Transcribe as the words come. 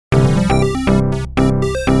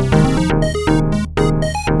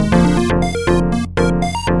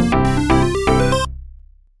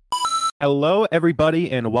Hello,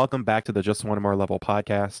 everybody, and welcome back to the Just One More Level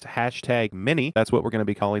podcast. Hashtag mini. That's what we're going to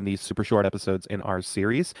be calling these super short episodes in our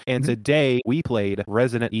series. And today we played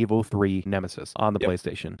Resident Evil 3 Nemesis on the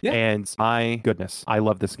PlayStation. Yeah. And my goodness, I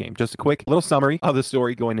love this game. Just a quick little summary of the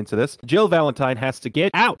story going into this. Jill Valentine has to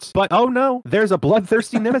get out, but oh no, there's a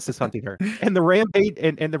bloodthirsty Nemesis hunting her. And the rampage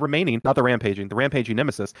and the remaining, not the rampaging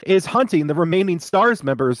Nemesis is hunting the remaining STARS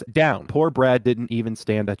members down. Poor Brad didn't even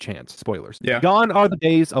stand a chance. Spoilers. Yeah. Gone are the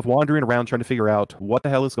days of wandering around trying to figure out what the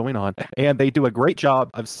hell is going on, and they do a great job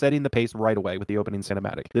of setting the pace right away with the opening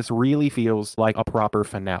cinematic. This really feels like a proper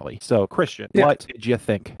finale. So, Christian, what did you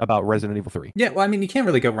think about Resident Evil 3? Yeah, well, I mean, you can't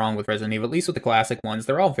really go wrong with Resident Evil, at least with the classic ones.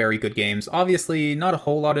 They're all very good games. Obviously, not a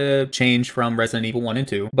whole lot of change from Resident Evil 1 and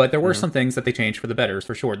 2, but there were some things that they changed for the better,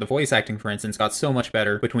 for sure. The voice acting, for instance, got so much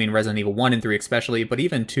better between Resident Evil 1 and 3 especially, but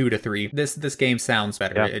even 2 to 3, this game sounds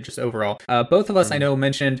better, just overall. Both of us, I know,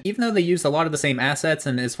 mentioned, even though they used a lot of the same assets,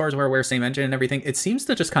 and as far as we're aware, same engine and everything, it seems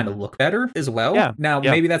to just kind of look better as well.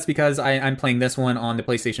 Maybe that's because I'm playing this one on the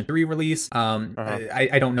PlayStation 3 release.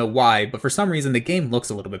 I don't know why, but for some reason the game looks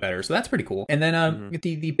a little bit better, so that's pretty cool. And then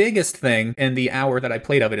the biggest thing in the hour that I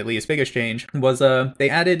played of it, at least, biggest change was they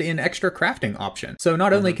added an extra crafting option. So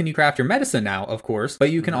not only can you craft your medicine now, of course, but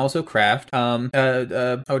you can also craft John,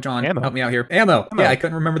 ammo. help me out here. Ammo. Yeah, I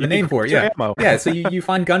couldn't remember the name for it. Yeah. Ammo. Yeah, so you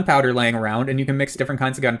find gunpowder laying around, and you can mix different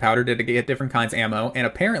kinds of gunpowder to get different kinds of ammo. And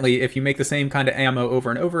apparently, if you make the same kind of ammo over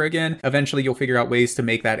and over again, eventually you'll figure out ways to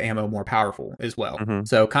make that ammo more powerful as well.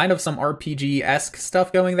 So kind of some RPG-esque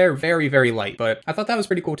stuff going there. Very, very light, but I thought that was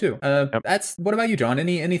pretty cool too. What about you, John?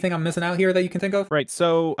 Anything I'm missing out here that you can think of? Right.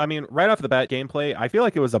 So, I mean, right off the bat, gameplay, I feel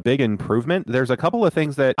like it was a big improvement. There's a couple of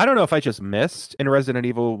things that I don't know if I just missed in Resident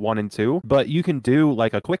Evil 1 and 2, but you can do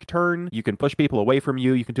like a quick turn, you can push people away from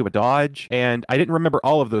you, you can do a dodge, and I didn't remember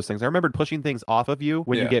all of those things. I remembered pushing things off of you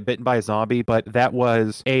when you get bitten by a zombie, but that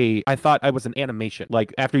was I thought I was an animation.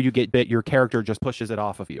 Like, after you get bit, your character just pushes it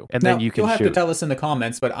off of you, and then you can you'll have shoot. to tell us in the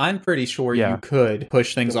comments, but I'm pretty sure you could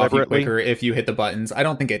push things off you quicker if you hit the buttons. I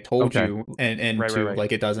don't think it told you in 2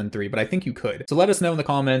 like it does in 3, but I think you could. So let us know in the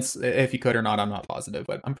comments if you could or not. I'm not positive,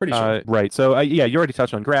 but I'm pretty sure. Right. So, you already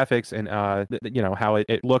touched on graphics and, how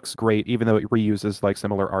it looks great, even though it reuses like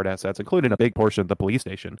similar art assets, including a big portion of the police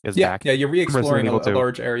station is back. Yeah, you're re-exploring a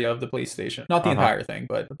large area of the police station. Not the entire thing,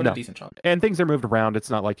 but a decent chunk. And things are moved around. It's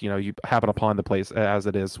not like, you happen upon the place as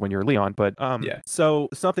it is when you're Leon, but so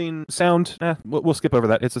we'll skip over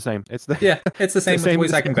that. It's the same. It's the same with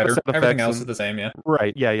voice acting better. Everything else and, is the same,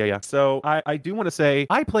 Right. Yeah. So I do want to say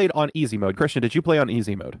I played on easy mode. Christian, did you play on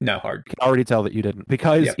easy mode? No, hard. I can already tell that you didn't,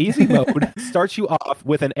 because easy mode starts you off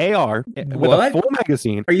with an AR with a full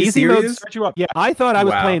magazine. Are you easy serious? Mode starts you off. Yeah, I thought I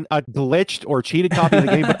was playing a glitched or cheated copy of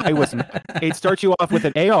the game, but I wasn't. It starts you off with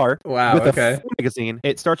an AR with a full magazine.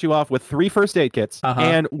 It starts you off with 3 first aid kits.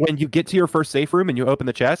 And when you get to your first safe room and you open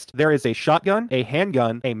the chest, there is a shotgun, a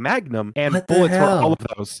handgun, a magnum, and bullets for all of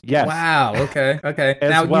those. Yes. Wow. Okay.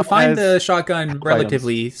 Now you find the shotgun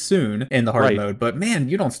relatively soon in the hard mode, but man,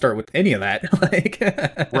 you don't start with any of that.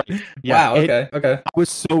 Right. Yeah. Wow. Okay. I was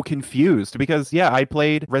so confused because I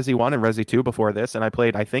played Resi 1 and Resi 2 before this, and I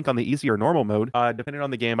played, I think, on the easy or normal mode. Depending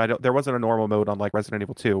on the game, there wasn't a normal mode on like Resident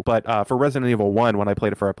Evil 2, but for Resident Evil 1, when I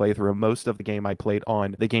played it for a playthrough, most of the game I played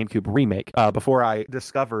on the GameCube remake before I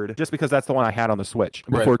discovered, just because that's the one I had on the Switch,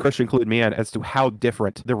 before Christian included me in, as to how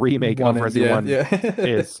different the remake of Resident 1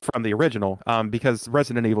 is from the original, because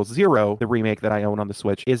Resident Evil 0, the remake that I own on the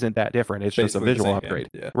Switch, isn't that different. It's just a visual upgrade.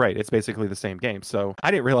 Right. It's basically the same game. So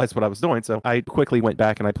I didn't realize what I was doing, so I quickly went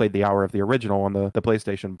back and I played the hour of the original on the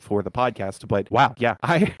PlayStation for the podcast. But wow,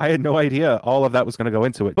 I had no idea all of that was going to go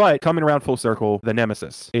into it. But coming around full circle, the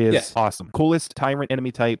Nemesis is awesome. Coolest tyrant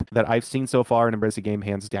enemy type that I've seen so far in a Resi game,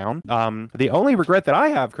 hands down. The only regret that I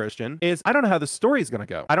have, Christian, is I don't know how the story is going to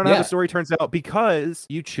go. I don't know how the story turns out, because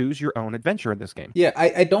you choose your own adventure in this game. Yeah,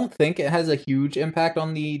 I don't think it has a huge impact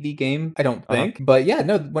on the game. I don't think. But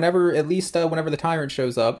whenever the tyrant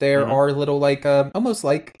shows up, there are little like almost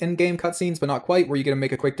like in-game cutscenes, but not quite, where you get to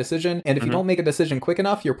make a quick decision. And if you don't make a decision quick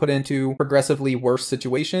enough, you're put into progressively worse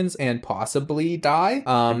situations and possibly die.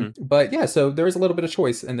 But so there is a little bit of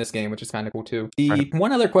choice in this game, which is kind of cool too. The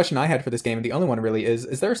one other question I had for this game, and the only one really,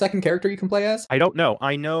 is there a second character you can play as? I don't know.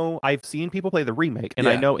 I know I've seen people play the remake, and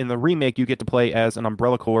I know in the remake you get to play as an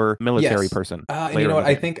Umbrella Corps military person. And you know what?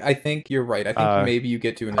 I think you're right. I think maybe you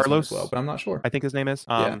get to in this one as well, but I'm not sure. I think his name is.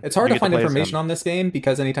 It's hard to find information on this game,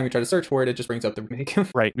 because anytime you try to search for it, it just brings up the remake.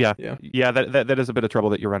 Right. Yeah. That is a bit of trouble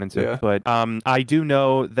that you run into. But I do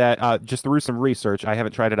know that just through some research, I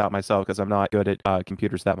haven't tried it out myself because I'm not good at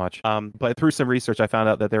computers that much. But through some research, I found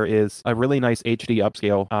out that there is a really nice HD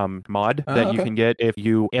upscale mod that you can get if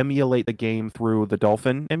you emulate the game through the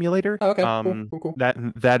Dolphin emulator. Oh, okay. Cool.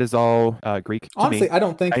 That is all Greek. Honestly, to me. I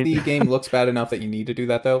don't think the game looks bad enough that you need to do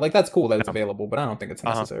that though. Like that's cool that it's available, but I don't think it's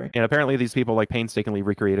necessary. And apparently these people like painstakingly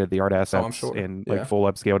recreated the art assets I'm sure. in like full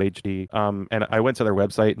upscaled HD. And I went to their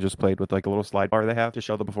website and just played with like a little slide bar they have to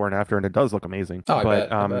show the before and after, and it does look amazing. Oh, I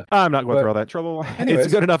bet. I'm not going through all that trouble. Anyways,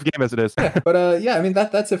 it's a good enough game as it is. But yeah, I mean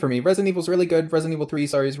that's it for me. Resident Evil's really good. Resident Evil 3,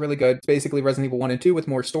 sorry, is really good. It's basically Resident Evil 1 and 2 with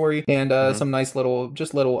more story and some nice little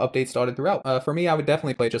updates dotted throughout. For me, I would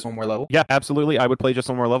definitely play just one more level. Yeah, absolutely. I would play just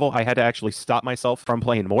one more level. I had to actually stop myself from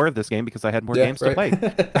playing more of this game because I had more games to play.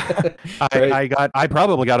 I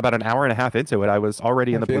probably got about an hour and a half into it. I was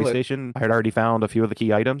already in the police station. I had already found a few of the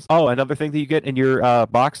key items. Oh, another thing that you get in your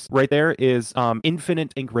box right there is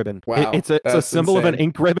infinite ink ribbon. Wow, it's a symbol of an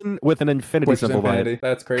ink ribbon with an infinity symbol on it.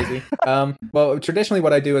 That's crazy. Well, traditionally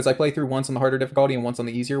what I do is I play through once on the harder difficulty and once on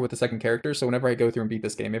the easier with the second character. So whenever I go through and beat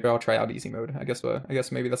this game, maybe I'll try out easy mode. I guess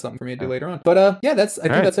maybe that's something for me to do later on. But yeah, I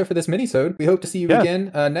think that's it for this mini-sode. We hope to see you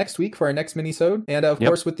again next week for our next mini-sode, and of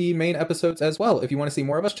course with the main episodes as well. If you want to see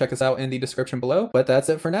more of us, check us out in the description below. But that's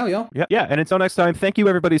it for now, y'all. Yeah. And until next time, thank you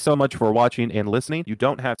everybody so much for watching and listening. You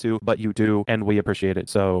don't have to, but you do, and we appreciate it.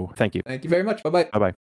 So thank you. Thank you very much. Bye-bye. Bye-bye.